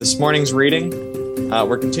This morning's reading,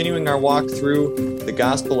 we're continuing our walk through the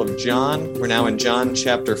Gospel of John. We're now in John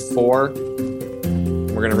chapter 4. We're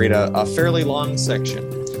going to read a fairly long section.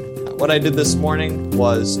 What I did this morning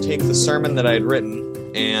was take the sermon that I had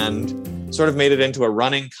written and sort of made it into a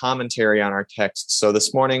running commentary on our text. So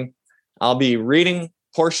this morning, I'll be reading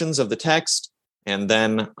portions of the text, and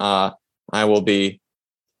then I will be...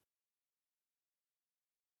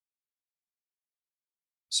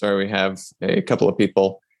 Sorry, we have a couple of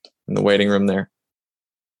people in the waiting room there.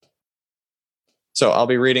 So I'll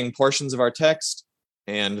be reading portions of our text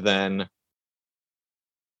and then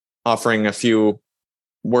offering a few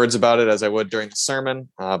words about it as I would during the sermon,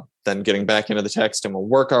 then getting back into the text, and we'll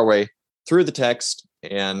work our way through the text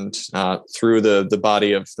and through the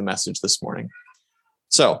body of the message this morning.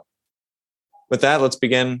 So with that, let's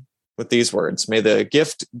begin with these words. May the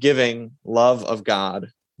gift-giving love of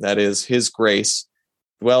God, that is His grace,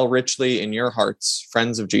 dwell richly in your hearts,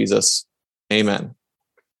 friends of Jesus. Amen.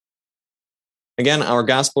 Again, our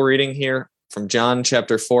gospel reading here from John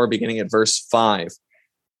chapter 4, beginning at verse 5.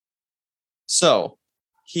 So,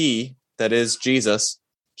 he, that is Jesus,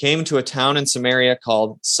 came to a town in Samaria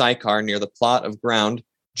called Sychar, near the plot of ground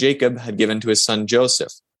Jacob had given to his son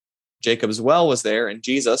Joseph. Jacob's well was there, and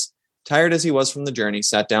Jesus, tired as he was from the journey,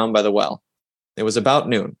 sat down by the well. It was about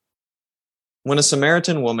noon. When a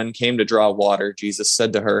Samaritan woman came to draw water, Jesus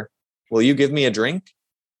said to her, "Will you give me a drink?"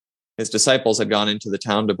 His disciples had gone into the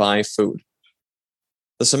town to buy food.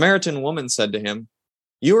 The Samaritan woman said to him,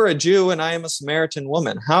 "You are a Jew and I am a Samaritan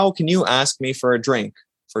woman. How can you ask me for a drink?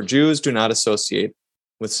 For Jews do not associate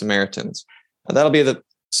with Samaritans." Now, that'll be the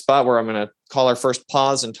spot where I'm going to call our first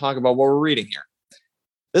pause and talk about what we're reading here.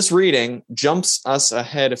 This reading jumps us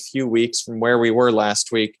ahead a few weeks from where we were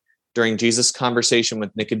last week during Jesus' conversation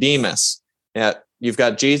with Nicodemus. You've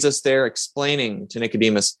got Jesus there explaining to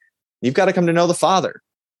Nicodemus, you've got to come to know the Father.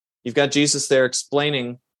 You've got Jesus there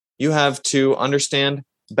explaining, you have to understand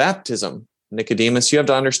baptism, Nicodemus. You have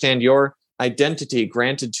to understand your identity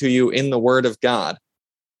granted to you in the Word of God.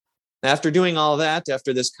 After doing all that,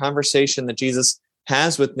 after this conversation that Jesus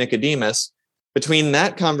has with Nicodemus, between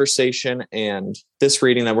that conversation and this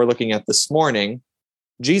reading that we're looking at this morning,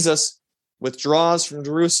 Jesus withdraws from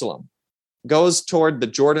Jerusalem, goes toward the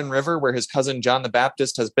Jordan River where his cousin John the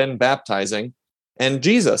Baptist has been baptizing, and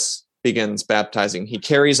Jesus begins baptizing. He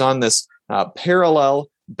carries on this parallel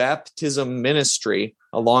baptism ministry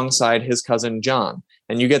alongside his cousin John.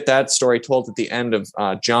 And you get that story told at the end of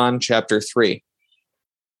John chapter 3.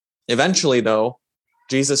 Eventually, though,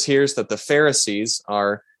 Jesus hears that the Pharisees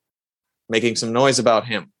are making some noise about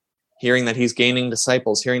him, hearing that he's gaining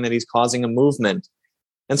disciples, hearing that he's causing a movement.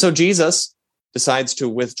 And so Jesus decides to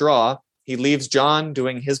withdraw. He leaves John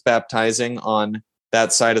doing his baptizing on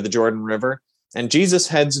that side of the Jordan River, and Jesus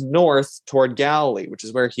heads north toward Galilee, which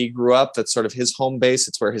is where he grew up. That's sort of his home base.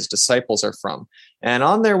 It's where his disciples are from. And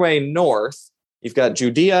on their way north, you've got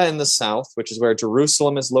Judea in the south, which is where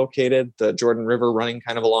Jerusalem is located, the Jordan River running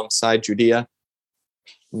kind of alongside Judea.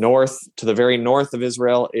 North, to the very north of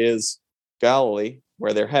Israel, is Galilee,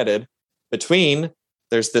 where they're headed. Between,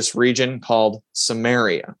 there's this region called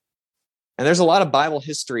Samaria. And there's a lot of Bible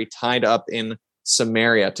history tied up in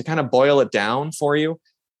Samaria. To kind of boil it down for you,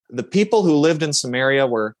 the people who lived in Samaria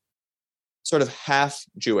were sort of half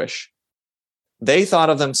Jewish. They thought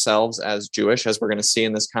of themselves as Jewish, as we're going to see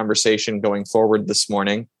in this conversation going forward this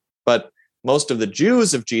morning. But most of the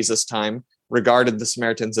Jews of Jesus' time regarded the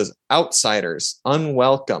Samaritans as outsiders,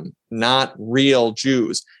 unwelcome, not real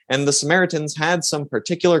Jews. And the Samaritans had some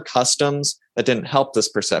particular customs that didn't help this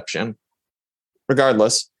perception.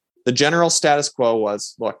 Regardless, the general status quo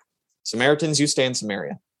was, look, Samaritans, you stay in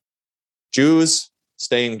Samaria. Jews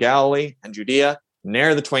stay in Galilee and Judea,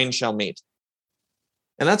 ne'er the twain shall meet.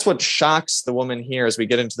 And that's what shocks the woman here as we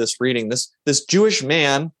get into this reading. This Jewish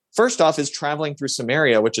man, first off, is traveling through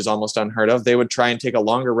Samaria, which is almost unheard of. They would try and take a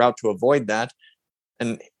longer route to avoid that.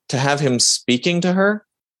 And to have him speaking to her.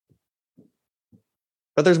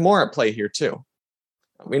 But there's more at play here too.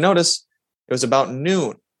 We notice it was about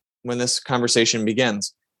noon when this conversation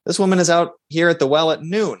begins. This woman is out here at the well at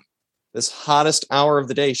noon, this hottest hour of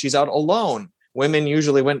the day. She's out alone. Women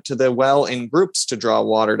usually went to the well in groups to draw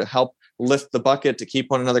water, to help lift the bucket, to keep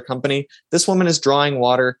one another company. This woman is drawing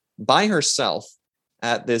water by herself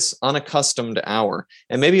at this unaccustomed hour.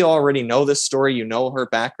 And maybe you already know this story. You know her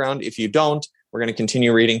background. If you don't, we're going to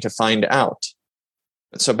continue reading to find out.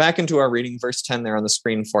 So back into our reading, verse 10 there on the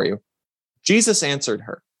screen for you. Jesus answered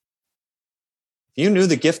her, "If you knew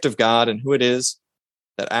the gift of God and who it is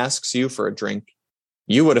that asks you for a drink,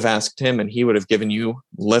 you would have asked him and he would have given you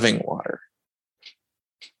living water."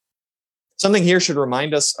 Something here should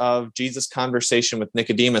remind us of Jesus' conversation with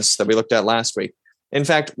Nicodemus that we looked at last week. In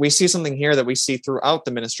fact, we see something here that we see throughout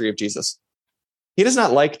the ministry of Jesus. He does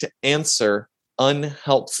not like to answer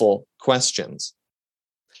unhelpful questions.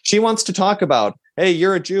 She wants to talk about, hey,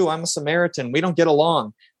 you're a Jew, I'm a Samaritan, we don't get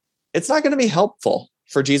along. It's not going to be helpful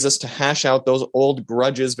for Jesus to hash out those old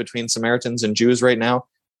grudges between Samaritans and Jews right now.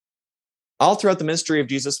 All throughout the ministry of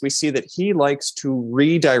Jesus, we see that he likes to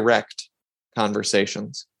redirect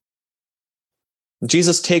conversations.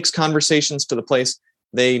 Jesus takes conversations to the place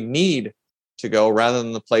they need to go rather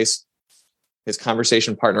than the place his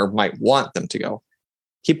conversation partner might want them to go.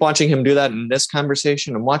 Keep watching him do that in this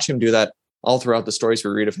conversation and watch him do that all throughout the stories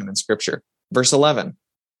we read of him in Scripture. Verse 11,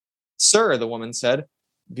 "Sir," the woman said,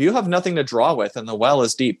 "you have nothing to draw with, and the well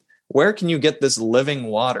is deep. Where can you get this living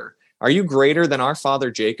water? Are you greater than our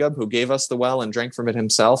father Jacob, who gave us the well and drank from it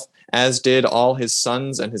himself, as did all his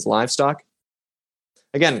sons and his livestock?"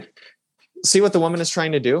 Again, see what the woman is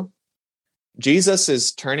trying to do? Jesus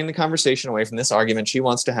is turning the conversation away from this argument she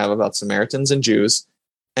wants to have about Samaritans and Jews,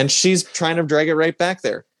 and she's trying to drag it right back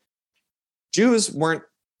there. Jews weren't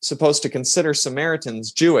supposed to consider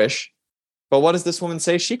Samaritans Jewish, but what does this woman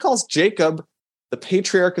say? She calls Jacob, the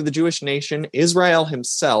patriarch of the Jewish nation, Israel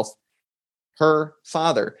himself, her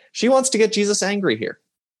father. She wants to get Jesus angry here.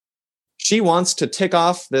 She wants to tick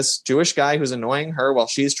off this Jewish guy who's annoying her while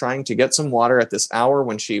she's trying to get some water at this hour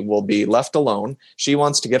when she will be left alone. She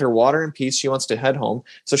wants to get her water in peace. She wants to head home.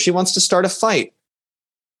 So she wants to start a fight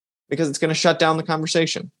because it's going to shut down the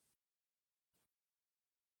conversation.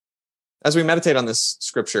 As we meditate on this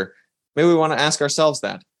scripture, maybe we want to ask ourselves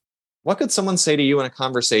that. What could someone say to you in a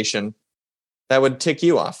conversation that would tick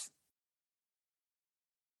you off?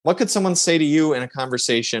 What could someone say to you in a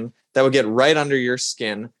conversation that would get right under your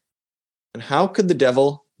skin? And how could the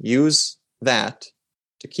devil use that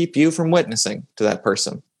to keep you from witnessing to that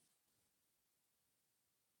person?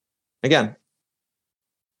 Again,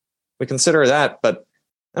 we consider that, but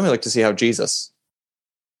then we like to see how Jesus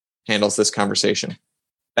handles this conversation.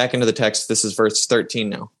 Back into the text, this is verse 13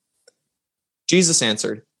 now. Jesus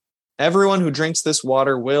answered, "Everyone who drinks this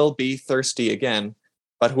water will be thirsty again,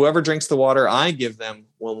 but whoever drinks the water I give them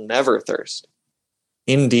will never thirst.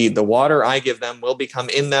 Indeed, the water I give them will become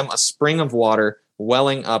in them a spring of water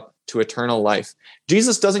welling up to eternal life."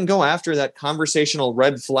 Jesus doesn't go after that conversational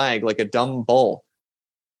red flag like a dumb bull.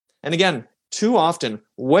 And again, too often,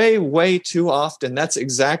 way too often, that's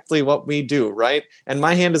exactly what we do, right? And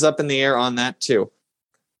my hand is up in the air on that too.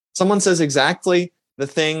 Someone says exactly the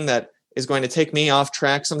thing that is going to take me off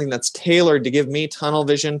track, something that's tailored to give me tunnel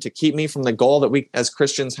vision, to keep me from the goal that we as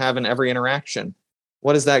Christians have in every interaction.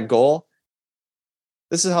 What is that goal?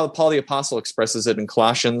 This is how Paul the Apostle expresses it in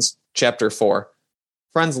Colossians chapter 4.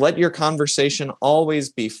 "Friends, let your conversation always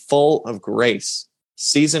be full of grace,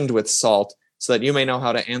 seasoned with salt, so that you may know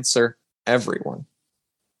how to answer everyone."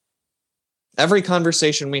 Every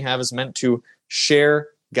conversation we have is meant to share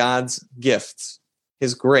God's gifts,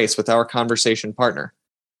 his grace, with our conversation partner.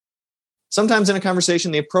 Sometimes in a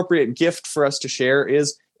conversation, the appropriate gift for us to share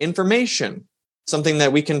is information, something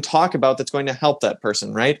that we can talk about that's going to help that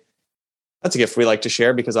person, right? That's a gift we like to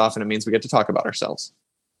share because often it means we get to talk about ourselves.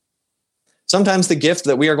 Sometimes the gift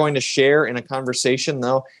that we are going to share in a conversation,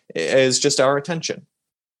 though, is just our attention.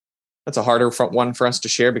 That's a harder one for us to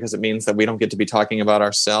share because it means that we don't get to be talking about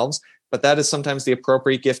ourselves, but that is sometimes the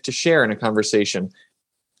appropriate gift to share in a conversation.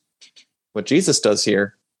 What Jesus does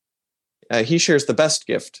here, he shares the best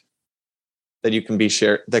gift that can be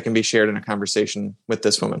shared in a conversation with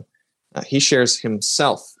this woman. He shares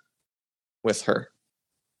himself with her.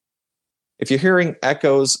 If you're hearing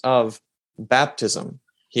echoes of baptism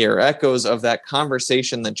here, echoes of that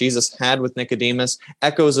conversation that Jesus had with Nicodemus,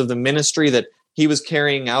 echoes of the ministry that he was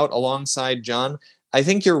carrying out alongside John, I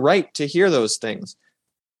think you're right to hear those things.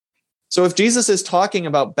 So if Jesus is talking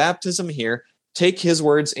about baptism here, take his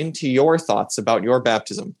words into your thoughts about your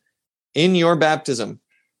baptism. In your baptism,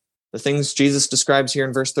 the things Jesus describes here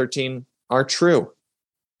in verse 13 are true.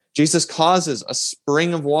 Jesus causes a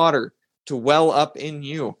spring of water to well up in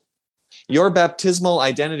you. Your baptismal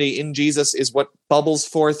identity in Jesus is what bubbles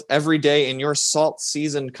forth every day in your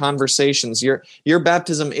salt-seasoned conversations. Your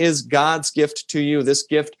baptism is God's gift to you, this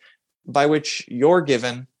gift by which you're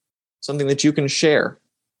given something that you can share.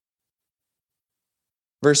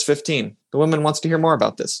 Verse 15, the woman wants to hear more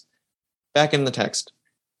about this. Back in the text.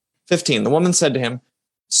 15, the woman said to him,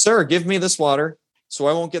 "Sir, give me this water so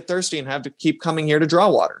I won't get thirsty and have to keep coming here to draw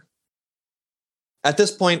water." At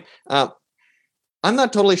this point, I'm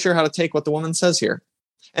not totally sure how to take what the woman says here,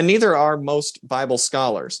 and neither are most Bible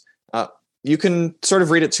scholars. You can sort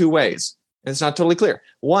of read it two ways. And it's not totally clear.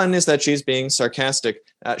 One is that she's being sarcastic.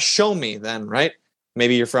 Show me then, right?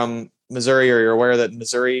 Maybe you're from Missouri or you're aware that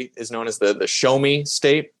Missouri is known as the show me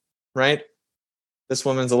state, right? This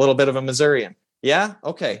woman's a little bit of a Missourian. Yeah?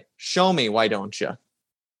 Okay. Show me, why don't you?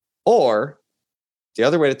 Or the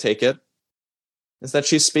other way to take it is that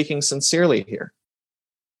she's speaking sincerely here.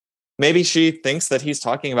 Maybe she thinks that he's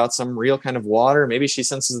talking about some real kind of water. Maybe she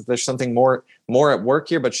senses that there's something more at work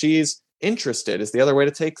here, but she's interested is the other way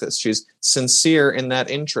to take this. She's sincere in that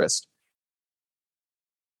interest.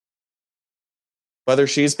 Whether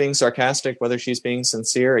she's being sarcastic, whether she's being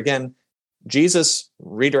sincere, again, Jesus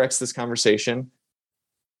redirects this conversation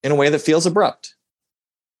in a way that feels abrupt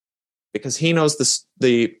because he knows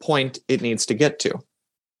the point it needs to get to.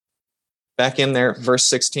 Back in there, verse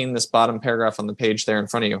 16, this bottom paragraph on the page there in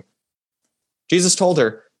front of you. Jesus told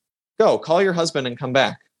her, "Go, call your husband and come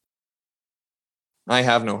back." "I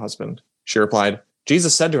have no husband," she replied.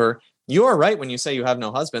 Jesus said to her, "You are right when you say you have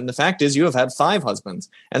no husband. The fact is you have had 5 husbands,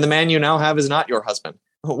 and the man you now have is not your husband.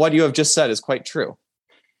 What you have just said is quite true."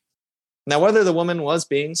 Now, whether the woman was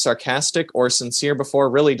being sarcastic or sincere before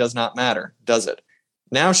really does not matter, does it?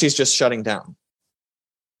 Now she's just shutting down.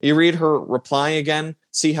 You read her reply again,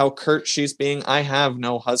 see how curt she's being. "I have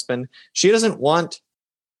no husband." She doesn't want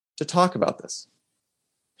to talk about this.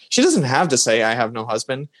 She doesn't have to say, "I have no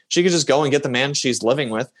husband." She could just go and get the man she's living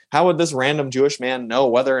with. How would this random Jewish man know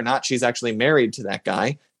whether or not she's actually married to that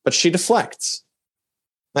guy? But she deflects.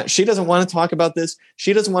 She doesn't want to talk about this.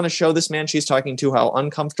 She doesn't want to show this man she's talking to how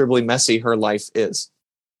uncomfortably messy her life is.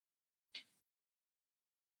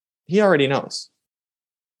 He already knows.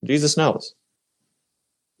 Jesus knows.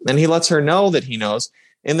 And he lets her know that he knows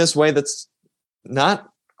in this way that's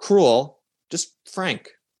not cruel, just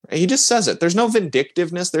frank. He just says it. There's no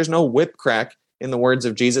vindictiveness. There's no whip crack in the words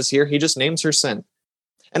of Jesus here. He just names her sin.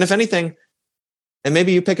 And if anything, and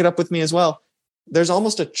maybe you pick it up with me as well, there's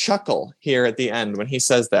almost a chuckle here at the end when he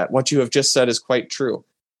says that. What you have just said is quite true.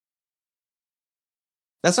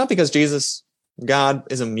 That's not because Jesus, God,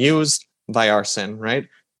 is amused by our sin, right?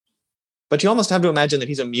 But you almost have to imagine that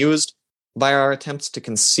he's amused by our attempts to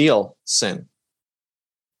conceal sin.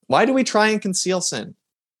 Why do we try and conceal sin?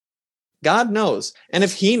 God knows. And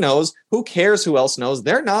if he knows, who cares who else knows?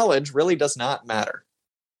 Their knowledge really does not matter.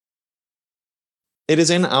 It is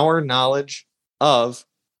in our knowledge of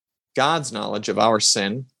God's knowledge of our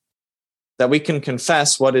sin that we can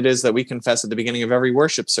confess what it is that we confess at the beginning of every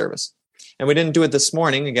worship service. And we didn't do it this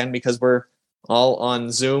morning, again, because we're all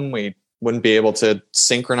on Zoom. We wouldn't be able to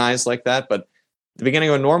synchronize like that. But at the beginning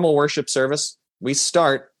of a normal worship service, we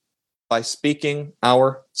start by speaking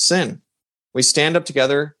our sin. We stand up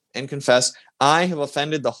together and confess, "I have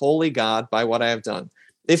offended the holy God by what I have done."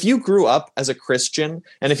 If you grew up as a Christian,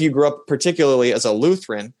 and if you grew up particularly as a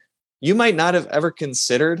Lutheran, you might not have ever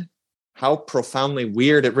considered how profoundly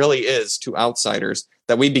weird it really is to outsiders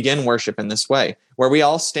that we begin worship in this way, where we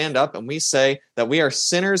all stand up and we say that we are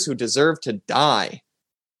sinners who deserve to die.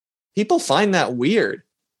 People find that weird,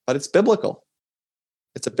 but it's biblical.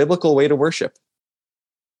 It's a biblical way to worship.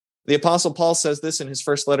 The Apostle Paul says this in his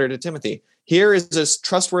first letter to Timothy. "Here is a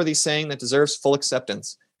trustworthy saying that deserves full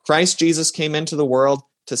acceptance. Christ Jesus came into the world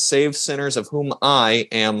to save sinners, of whom I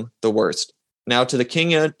am the worst. Now to the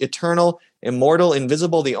King eternal, immortal,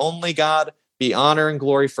 invisible, the only God, be honor and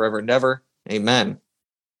glory forever and ever. Amen."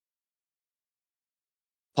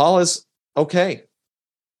 Paul is okay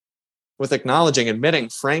with acknowledging, admitting,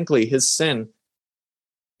 frankly, his sin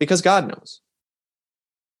because God knows.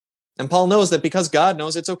 And Paul knows that because God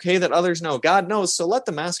knows, it's okay that others know. God knows, so let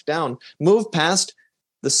the mask down. Move past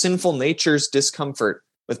the sinful nature's discomfort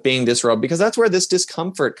with being disrobed, because that's where this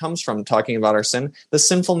discomfort comes from, talking about our sin. The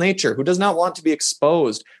sinful nature, who does not want to be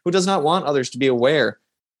exposed, who does not want others to be aware.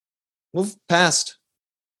 Move past,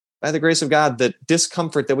 by the grace of God, the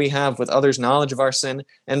discomfort that we have with others' knowledge of our sin,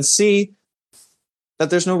 and see that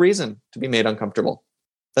there's no reason to be made uncomfortable.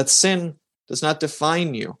 That sin does not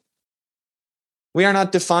define you. We are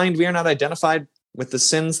not defined, we are not identified with the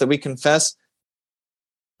sins that we confess,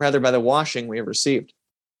 rather by the washing we have received.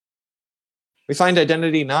 We find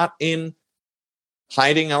identity not in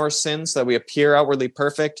hiding our sins so that we appear outwardly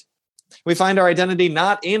perfect. We find our identity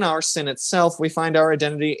not in our sin itself. We find our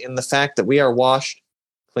identity in the fact that we are washed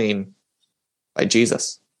clean by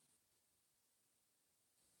Jesus.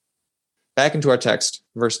 Back into our text,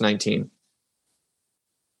 verse 19.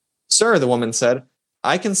 "Sir," the woman said,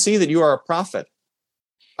 "I can see that you are a prophet.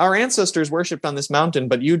 Our ancestors worshipped on this mountain,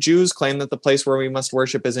 but you Jews claim that the place where we must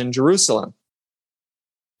worship is in Jerusalem."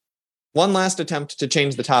 One last attempt to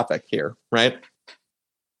change the topic here, right?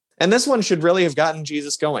 And this one should really have gotten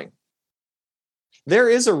Jesus going. there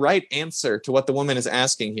is a right answer to what the woman is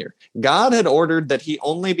asking here. God had ordered that he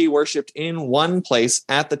only be worshipped in one place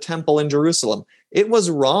at the temple in Jerusalem. It was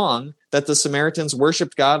wrong that the Samaritans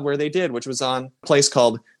worshipped God where they did, which was on a place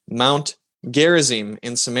called Mount Gerizim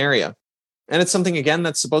in Samaria. And it's something, again,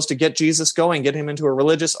 that's supposed to get Jesus going, get him into a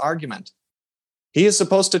religious argument. He is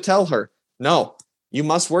supposed to tell her, no, you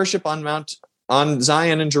must worship on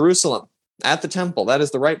Zion in Jerusalem, at the temple. That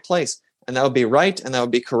is the right place. And that would be right, and that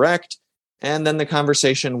would be correct. And then the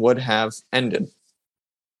conversation would have ended.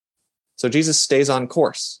 So Jesus stays on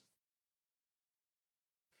course.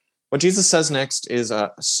 What Jesus says next is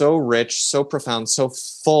so rich, so profound, so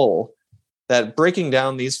full, that breaking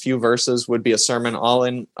down these few verses would be a sermon all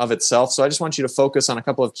in of itself. So I just want you to focus on a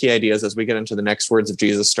couple of key ideas as we get into the next words of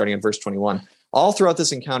Jesus, starting at verse 21. All throughout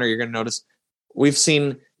this encounter, you're going to notice we've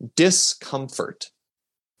seen discomfort.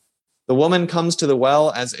 The woman comes to the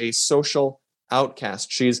well as a social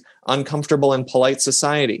outcast. She's uncomfortable in polite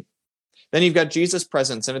society. Then you've got Jesus'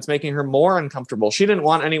 presence, and it's making her more uncomfortable. She didn't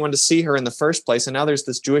want anyone to see her in the first place, and now there's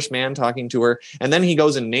this Jewish man talking to her, and then he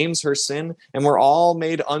goes and names her sin, and we're all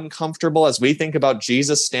made uncomfortable as we think about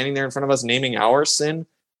Jesus standing there in front of us naming our sin.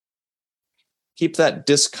 Keep that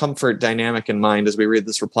discomfort dynamic in mind as we read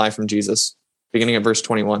this reply from Jesus, beginning at verse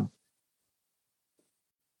 21.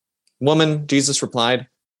 Woman, Jesus replied,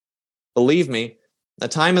 believe me, the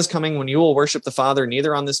time is coming when you will worship the Father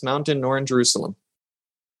neither on this mountain nor in Jerusalem.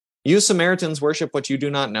 You Samaritans worship what you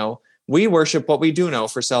do not know. We worship what we do know,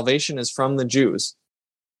 for salvation is from the Jews.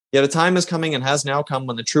 Yet a time is coming and has now come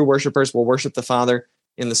when the true worshipers will worship the Father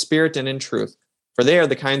in the Spirit and in truth, for they are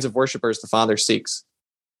the kinds of worshipers the Father seeks.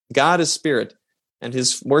 God is Spirit, and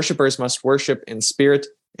his worshipers must worship in spirit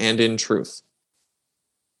and in truth.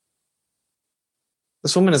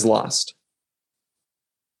 This woman is lost.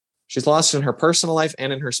 She's lost in her personal life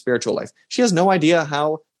and in her spiritual life. She has no idea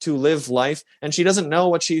how to live life, and she doesn't know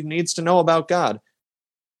what she needs to know about God.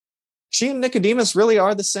 She and Nicodemus really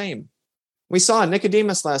are the same. We saw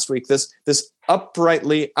Nicodemus last week, this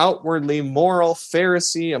uprightly, outwardly moral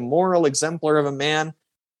Pharisee, a moral exemplar of a man,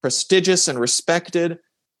 prestigious and respected,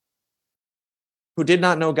 who did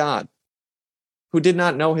not know God, who did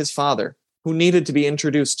not know his Father, who needed to be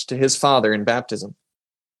introduced to his Father in baptism.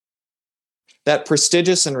 That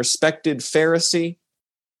prestigious and respected Pharisee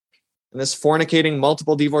and this fornicating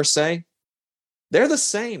multiple divorcee, they're the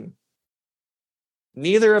same.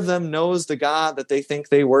 Neither of them knows the God that they think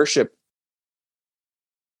they worship.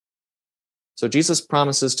 So Jesus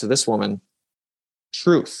promises to this woman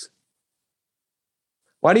truth.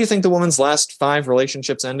 Why do you think the woman's last 5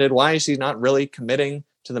 relationships ended? Why is she not really committing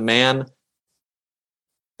to the man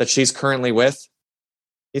that she's currently with?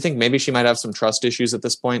 You think maybe she might have some trust issues at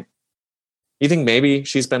this point? You think maybe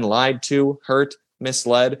she's been lied to, hurt,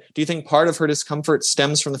 misled? Do you think part of her discomfort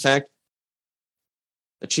stems from the fact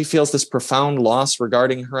that she feels this profound loss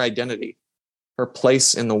regarding her identity, her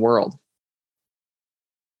place in the world?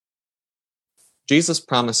 Jesus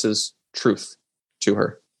promises truth to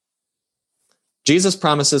her. Jesus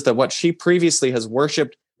promises that what she previously has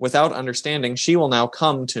worshipped without understanding, she will now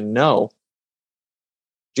come to know.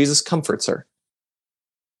 Jesus comforts her.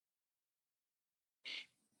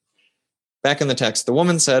 Back in the text, the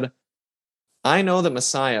woman said, I know that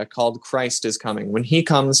Messiah, called Christ, is coming. When he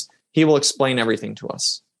comes, he will explain everything to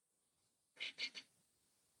us.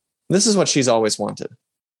 This is what she's always wanted.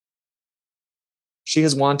 She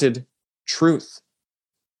has wanted truth.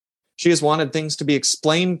 She has wanted things to be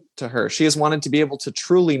explained to her. She has wanted to be able to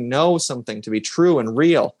truly know something, to be true and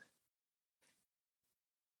real.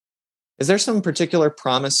 Is there some particular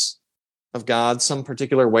promise of God, some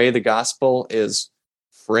particular way the gospel is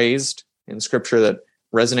phrased in Scripture that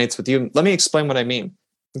resonates with you? Let me explain what I mean.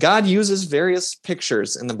 God uses various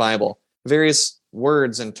pictures in the Bible, various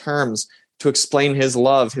words and terms to explain his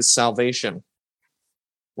love, his salvation.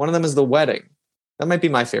 One of them is the wedding. That might be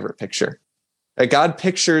my favorite picture. God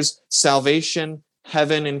pictures salvation,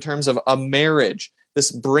 heaven, in terms of a marriage,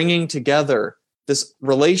 this bringing together, this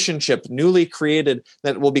relationship newly created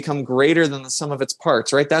that will become greater than the sum of its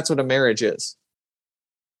parts, right? That's what a marriage is.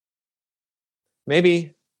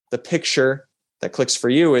 Maybe the picture that clicks for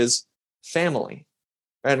you is family,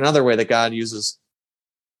 right? Another way that God uses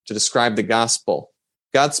to describe the gospel.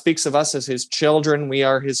 God speaks of us as his children. We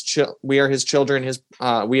are his children.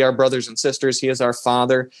 We are brothers and sisters. He is our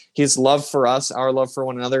Father. His love for us, our love for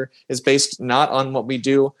one another, is based not on what we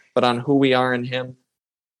do, but on who we are in him.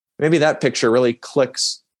 Maybe that picture really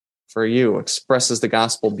clicks for you, expresses the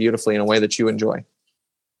gospel beautifully in a way that you enjoy.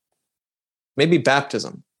 Maybe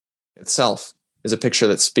baptism itself is a picture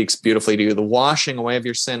that speaks beautifully to you. The washing away of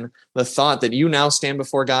your sin, the thought that you now stand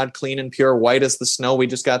before God clean and pure, white as the snow we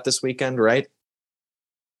just got this weekend, right?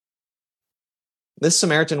 This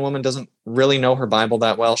Samaritan woman doesn't really know her Bible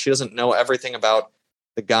that well. She doesn't know everything about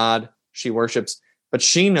the God she worships, but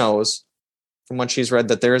she knows from what she's read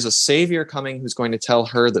that there is a Savior coming who's going to tell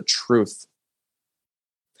her the truth.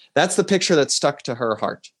 That's the picture that stuck to her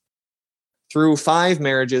heart. Through 5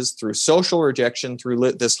 marriages, through social rejection,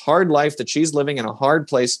 through this hard life that she's living in a hard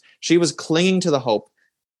place, she was clinging to the hope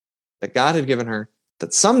that God had given her,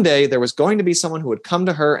 that someday there was going to be someone who would come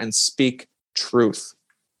to her and speak truth.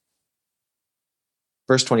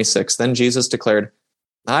 Verse 26, then Jesus declared,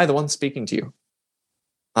 I, the one speaking to you,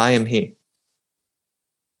 I am he.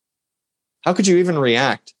 How could you even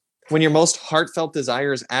react when your most heartfelt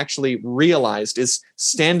desire is actually realized, is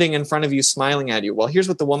standing in front of you, smiling at you? Well, here's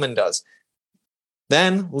what the woman does.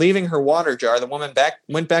 Then, leaving her water jar, the woman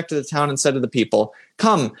went back to the town and said to the people,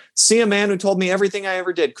 come, see a man who told me everything I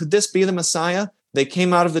ever did. Could this be the Messiah? They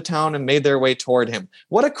came out of the town and made their way toward him.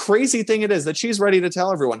 What a crazy thing it is that she's ready to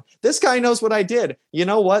tell everyone. This guy knows what I did. You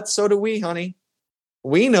know what? So do we, honey.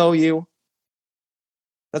 We know you.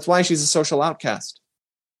 That's why she's a social outcast.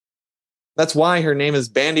 That's why her name is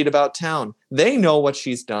bandied about town. They know what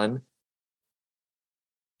she's done.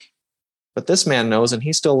 But this man knows, and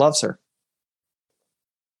he still loves her.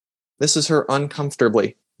 This is her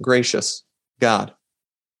uncomfortably gracious God.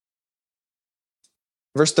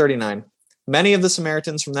 Verse 39. Many of the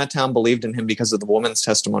Samaritans from that town believed in him because of the woman's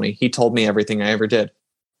testimony. He told me everything I ever did.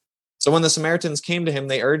 So when the Samaritans came to him,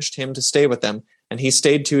 they urged him to stay with them, and he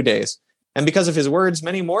stayed 2 days. And because of his words,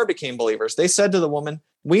 many more became believers. They said to the woman,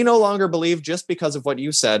 we no longer believe just because of what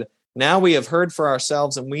you said. Now we have heard for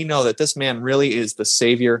ourselves, and we know that this man really is the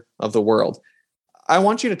Savior of the world. I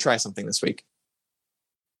want you to try something this week.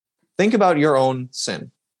 Think about your own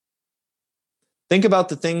sin. Think about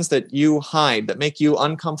the things that you hide, that make you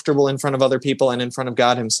uncomfortable in front of other people and in front of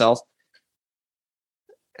God himself.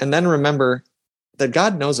 And then remember that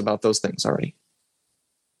God knows about those things already.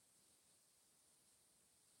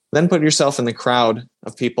 Then put yourself in the crowd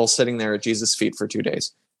of people sitting there at Jesus' feet for 2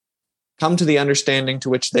 days. Come to the understanding to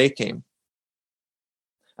which they came.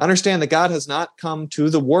 Understand that God has not come to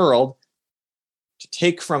the world to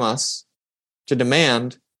take from us, to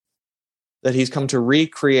demand, that he's come to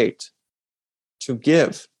recreate, to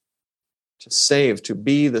give, to save, to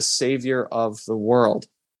be the Savior of the world.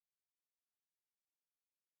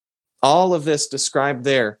 All of this described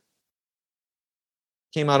there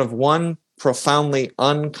came out of one profoundly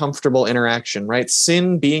uncomfortable interaction, right?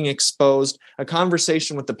 Sin being exposed, a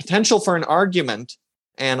conversation with the potential for an argument,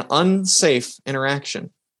 and unsafe interaction.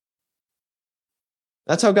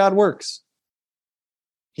 That's how God works.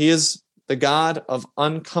 He is the God of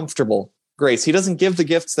uncomfortable grace. He doesn't give the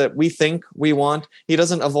gifts that we think we want. He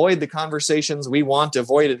doesn't avoid the conversations we want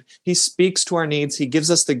avoided. He speaks to our needs. He gives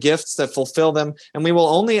us the gifts that fulfill them. And we will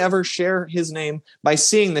only ever share his name by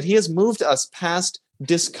seeing that he has moved us past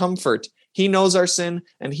discomfort. He knows our sin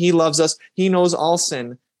and he loves us. He knows all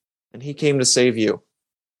sin and he came to save you.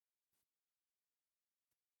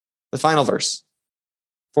 The final verse,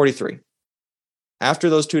 43. After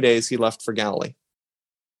those 2 days, he left for Galilee.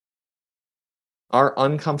 Our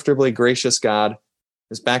uncomfortably gracious God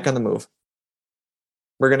is back on the move.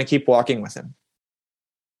 We're going to keep walking with him.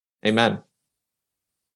 Amen.